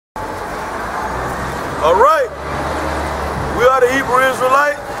All right, we are the Hebrew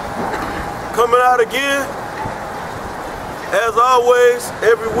Israelite, coming out again, as always,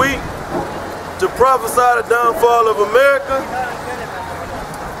 every week, to prophesy the downfall of America,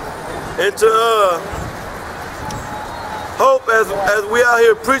 and to hope as we out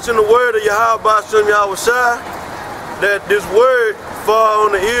here preaching the word of Yahweh B'Shem Yahushua, that this word fall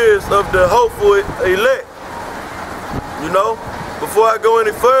on the ears of the hopeful elect. You know, before I go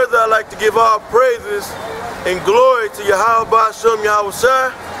any further, I'd like to give all praises and glory to Yahweh B'Shem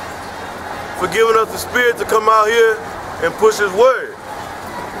Yahushua for giving us the spirit to come out here and push his word.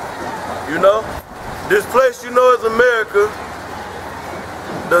 You know, this place, you know, is America.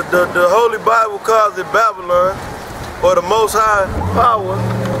 The Holy Bible calls it Babylon, or the Most High Power.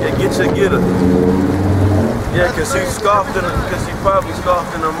 Yeah, get her. Yeah, cause she probably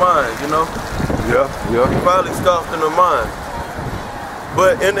scoffed in her mind, you know. Yeah. She probably scoffed in her mind.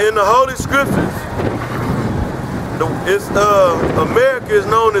 But in the Holy Scriptures, America is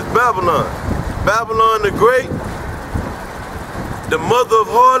known as Babylon. Babylon the Great, the mother of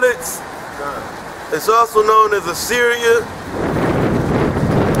harlots. It's also known as Assyria,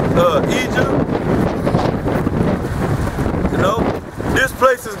 Egypt. You know, this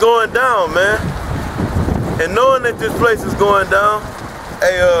place is going down, man. And knowing that this place is going down,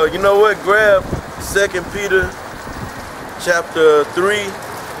 hey, you know what? Grab 2 Peter chapter 3.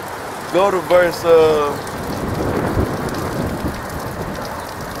 Go to verse,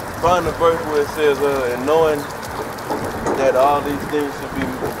 find the verse where it says, and knowing that all these things should be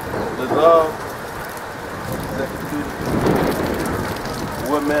dissolved. 2 Peter.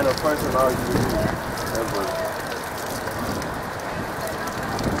 What manner of person are you? That verse.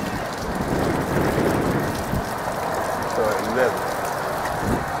 So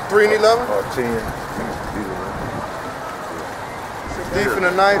 11. 3 and 11? Or 10. Deep in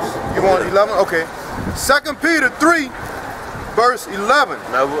the knives. You want 11? Okay. 2 Peter 3, verse 11.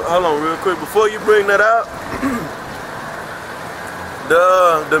 Now, hold on real quick. Before you bring that out,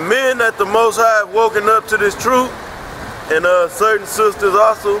 the men that the Most High have woken up to this truth, and certain sisters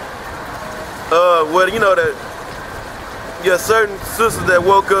also, well, you know that, yeah, certain sisters that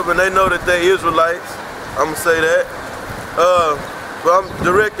woke up and they know that they Israelites. I'm going to say that. But I'm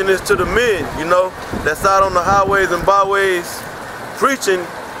directing this to the men, you know, that's out on the highways and byways preaching.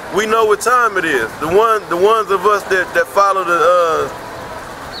 We know what time it is. The ones of us that follow the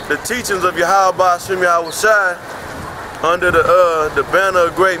teachings of Yahweh B'Shem Yahushua under the banner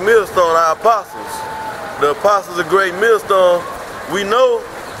of Great Millstone, our apostles. The apostles of Great Millstone, we know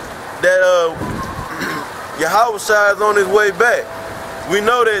that Yahushua is on his way back. We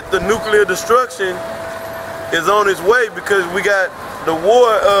know that the nuclear destruction is on its way because we got the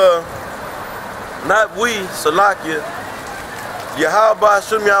war, not we, Salakia, Yahweh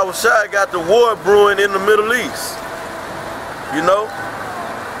B'Shem Yahushua got the war brewing in the Middle East, you know?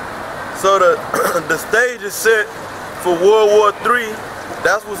 So the stage is set for World War III.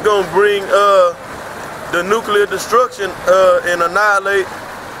 That's what's gonna bring the nuclear destruction and annihilate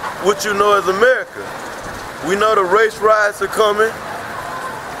what you know as America. We know the race riots are coming,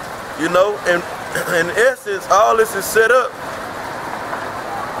 you know, and in essence, all this is set up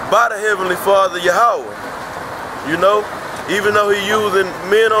by the Heavenly Father Yahweh, you know? Even though he using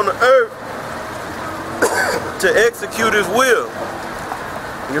men on the earth to execute his will,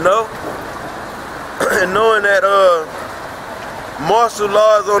 you know? And knowing that martial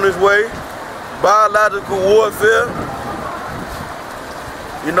law is on his way, biological warfare,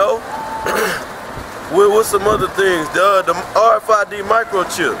 you know? with some other things, the RFID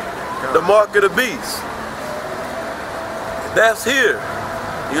microchip, the mark of the beast. That's here,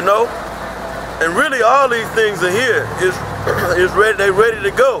 you know? And really all these things are here. They're ready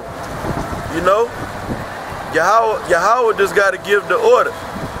to go. You know? Yahweh just gotta give the order.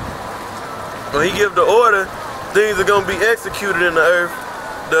 When he give the order, things are gonna be executed in the earth.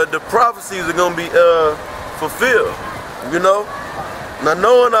 The prophecies are gonna be fulfilled. You know? Now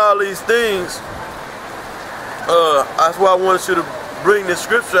knowing all these things, that's why I wanted you to bring this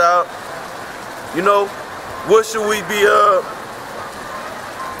scripture out. You know, what should we be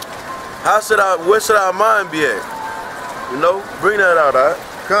where should our mind be at? You know, bring that out, all right?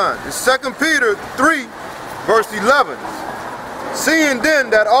 Con. It's 2 Peter 3, verse 11. Seeing then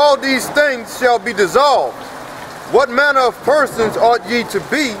that all these things shall be dissolved, what manner of persons ought ye to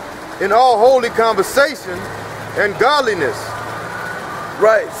be in all holy conversation and godliness?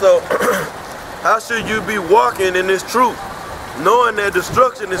 Right, so how should you be walking in this truth, knowing that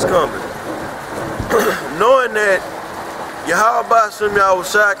destruction is coming? Knowing that Yahweh B'Shem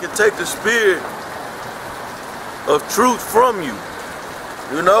Yahushua can take the spirit of truth from you.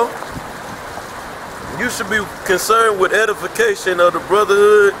 You know? you should be concerned with edification of the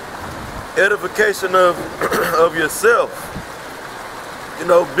brotherhood, edification of of yourself. You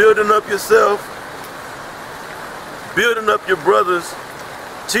know, building up yourself, building up your brothers,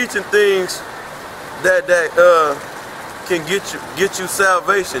 teaching things that can get you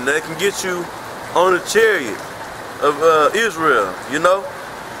salvation, that can get you on the chariot of Israel. You know,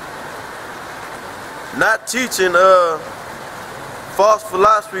 not teaching false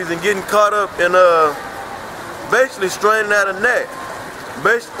philosophies and getting caught up in basically straining at a neck,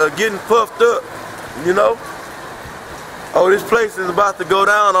 basically getting puffed up. You know, oh, this place is about to go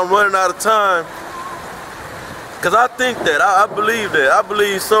down, I'm running out of time. Cause I think that, I believe that. I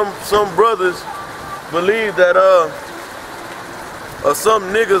believe some brothers believe that or some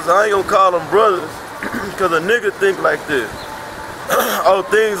niggas, I ain't gonna call them brothers, cause a nigga think like this. Oh,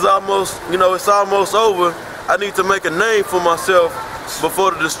 things almost, you know, it's almost over. I need to make a name for myself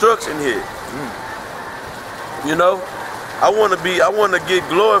before the destruction hit. You know, I wanna get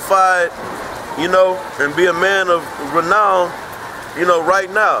glorified, you know, and be a man of renown, you know, right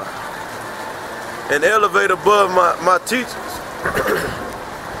now. And elevate above my teachers.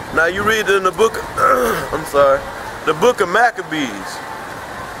 Now you read in the book, the book of Maccabees.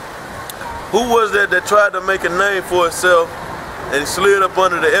 Who was that tried to make a name for itself and slid up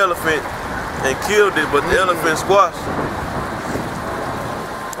under the elephant and killed it, but the elephant squashed it?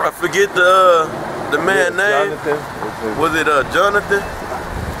 I forget the man's name. Jonathan. Was it Jonathan?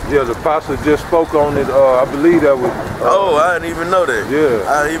 Yeah, the pastor just spoke on it. I believe that was. Oh, I didn't even know that. Yeah.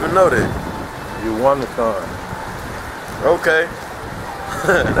 I didn't even know that. You won the time. Okay.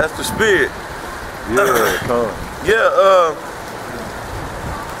 That's the spirit. Yeah, come. Yeah,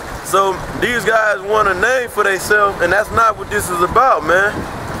 so these guys want a name for themselves, and that's not what this is about, man.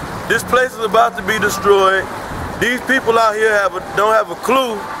 This place is about to be destroyed. These people out here don't have a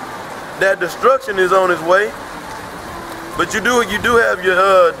clue that destruction is on its way. But you do have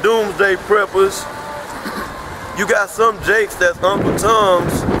your doomsday preppers. You got some Jakes that's Uncle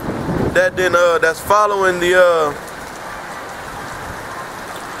Toms that's following the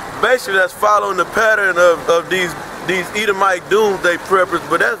basically that's following the pattern of these Edomite doomsday preppers,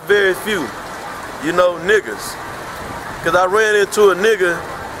 but that's very few, you know, niggas. Cause I ran into a nigga,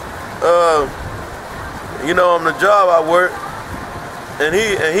 you know, on the job I work, and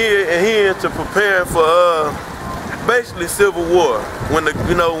he into preparing for basically civil war when the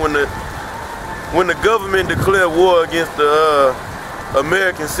government declared war against the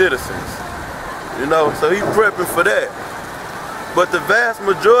American citizens, you know, so he's prepping for that. But the vast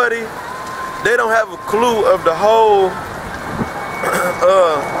majority, they don't have a clue of the whole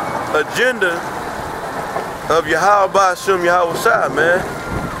agenda of Yahweh Shem Yahushua, man.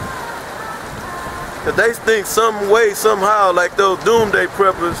 Cause they think some way, somehow, like those doomsday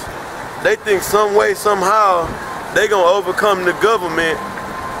preppers, they think some way, somehow, they gonna overcome the government,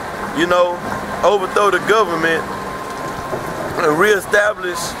 you know, overthrow the government, and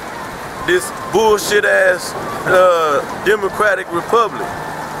reestablish this bullshit ass democratic republic.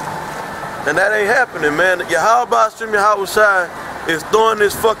 And that ain't happening, man. Yahweh Shem Yahushua is throwing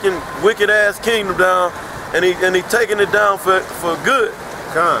this fucking wicked ass kingdom down, and he taking it down for good.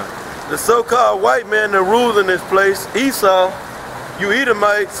 The so-called white man that rules in this place, Esau, you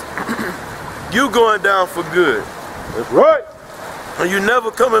Edomites, you going down for good. That's right. And you never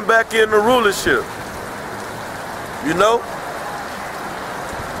coming back in the rulership. You know?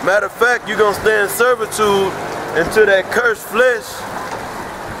 Matter of fact, you're gonna stay in servitude until that cursed flesh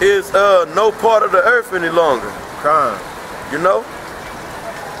is no part of the earth any longer. You know?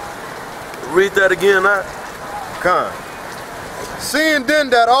 Read that again, Seeing then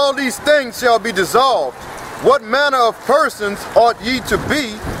that all these things shall be dissolved, what manner of persons ought ye to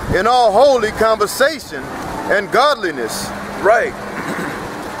be in all holy conversation and godliness? Right.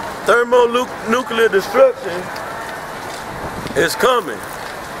 Thermonuclear destruction is coming.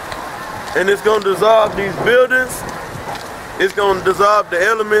 And it's going to dissolve these buildings. It's going to dissolve the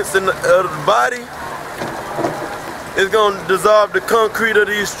elements of the body. It's going to dissolve the concrete of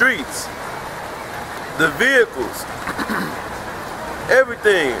these streets. The vehicles.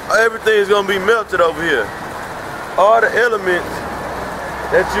 Everything is going to be melted over here. All the elements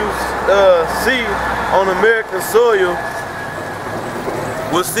that you see on American soil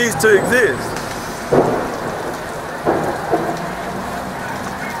will cease to exist.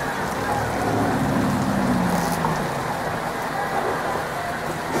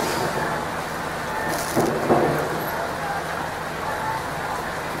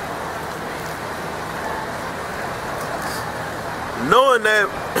 Knowing that,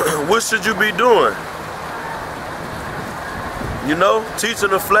 what should you be doing? You know,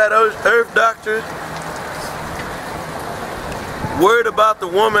 teaching a flat earth doctrine, worried about the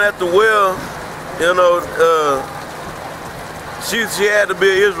woman at the well, you know, she had to be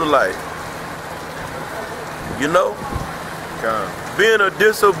an Israelite. You know? Being a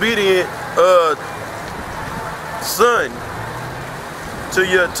disobedient son to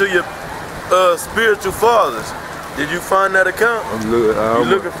your spiritual fathers. Did you find that account? You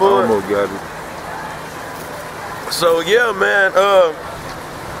looking for it? I almost got it. So yeah, man,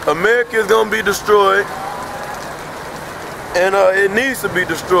 America is gonna be destroyed, and it needs to be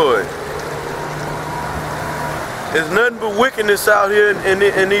destroyed. There's nothing but wickedness out here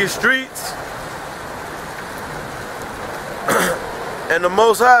in these streets, and the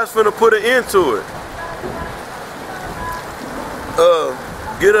Most High is finna put an end to it.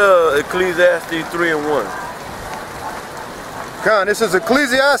 Get Ecclesiastes 3:1. This is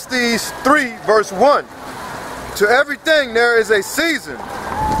Ecclesiastes 3, verse 1. To everything there is a season,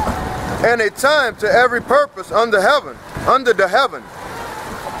 and a time to every purpose under the heaven.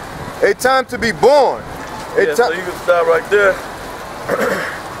 A time to be born. Yeah, so you can stop right there.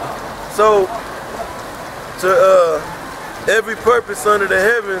 So, to every purpose under the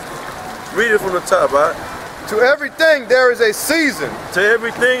heavens, read it from the top, all right? To everything there is a season. To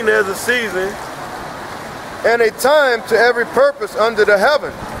everything there's a season. And a time to every purpose under the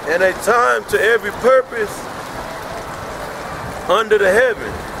heaven. And a time to every purpose under the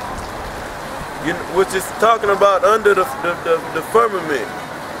heaven. Which is talking about under the firmament,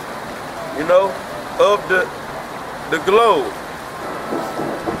 you know, of the globe.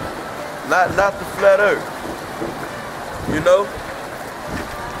 Not the flat earth. You know?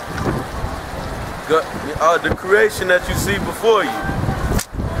 The creation that you see before you.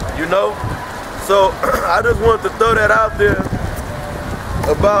 You know? So I just wanted to throw that out there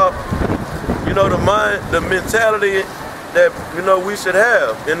about, you know, the mentality that, you know, we should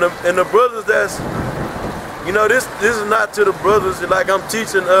have. And the brothers that's, you know, this is not to the brothers like I'm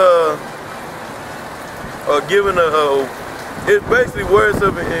teaching or giving it's basically words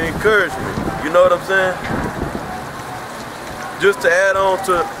of encouragement. You know what I'm saying? Just to add on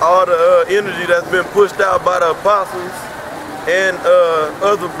to all the energy that's been pushed out by the apostles and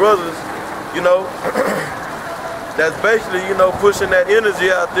other brothers, you know, that's basically, you know, pushing that energy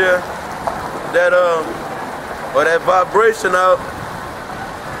out there, that or that vibration out,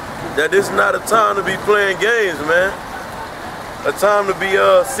 that this is not a time to be playing games, man. A time to be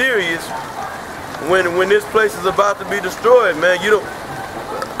serious when this place is about to be destroyed, man.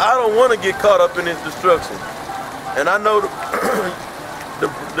 I don't want to get caught up in this destruction. And I know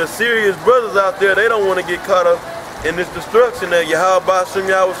the serious brothers out there, they don't want to get caught up in this destruction that Yahweh Ba'ashem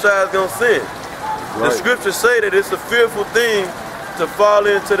Yahushua is going to send. Right. The scriptures say that it's a fearful thing to fall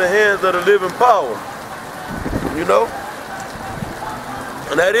into the hands of the living power. You know?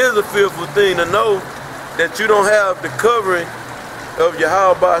 And that is a fearful thing to know that you don't have the covering of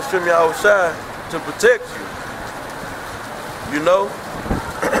Yahweh Ba'ashem Yahushua to protect you. You know?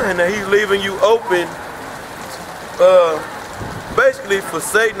 And that he's leaving you open basically for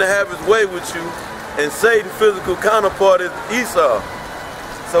Satan to have his way with you, and Satan's physical counterpart is Esau.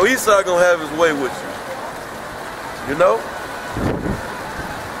 So Esau gonna have his way with you. You know?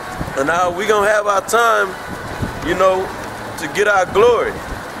 And now we gonna have our time, you know, to get our glory.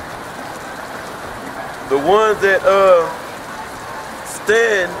 The ones that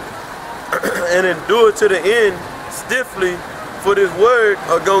stand and endure to the end stiffly for this word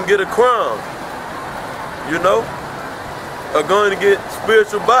are gonna get a crown. You know? Are going to get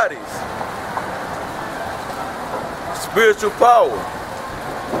spiritual bodies, spiritual power.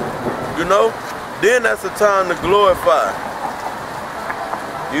 You know? Then that's the time to glorify.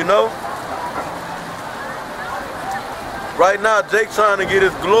 You know? Right now, Jake trying to get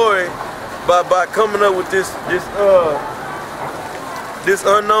his glory by coming up with this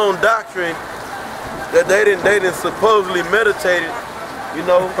unknown doctrine that they didn't supposedly meditated, you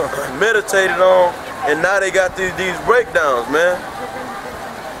know, meditated on. And now they got these breakdowns, man.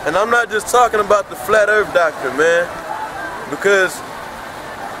 And I'm not just talking about the flat earth doctrine, man. Because,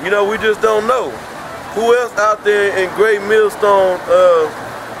 you know, we just don't know. Who else out there in Great Millstone,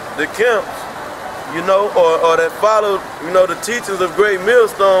 the camps, you know, or that follow, you know, the teachings of Great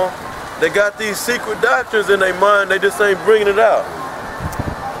Millstone, they got these secret doctrines in their mind, they just ain't bringing it out.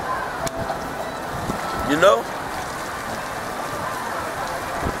 You know?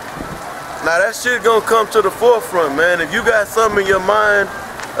 Now that shit gonna come to the forefront, man. If you got something in your mind,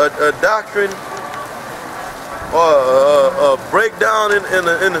 a doctrine or a breakdown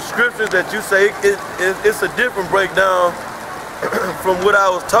in the scriptures that you say it's a different breakdown from what I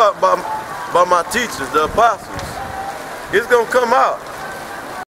was taught by my teachers, the apostles, it's gonna come out.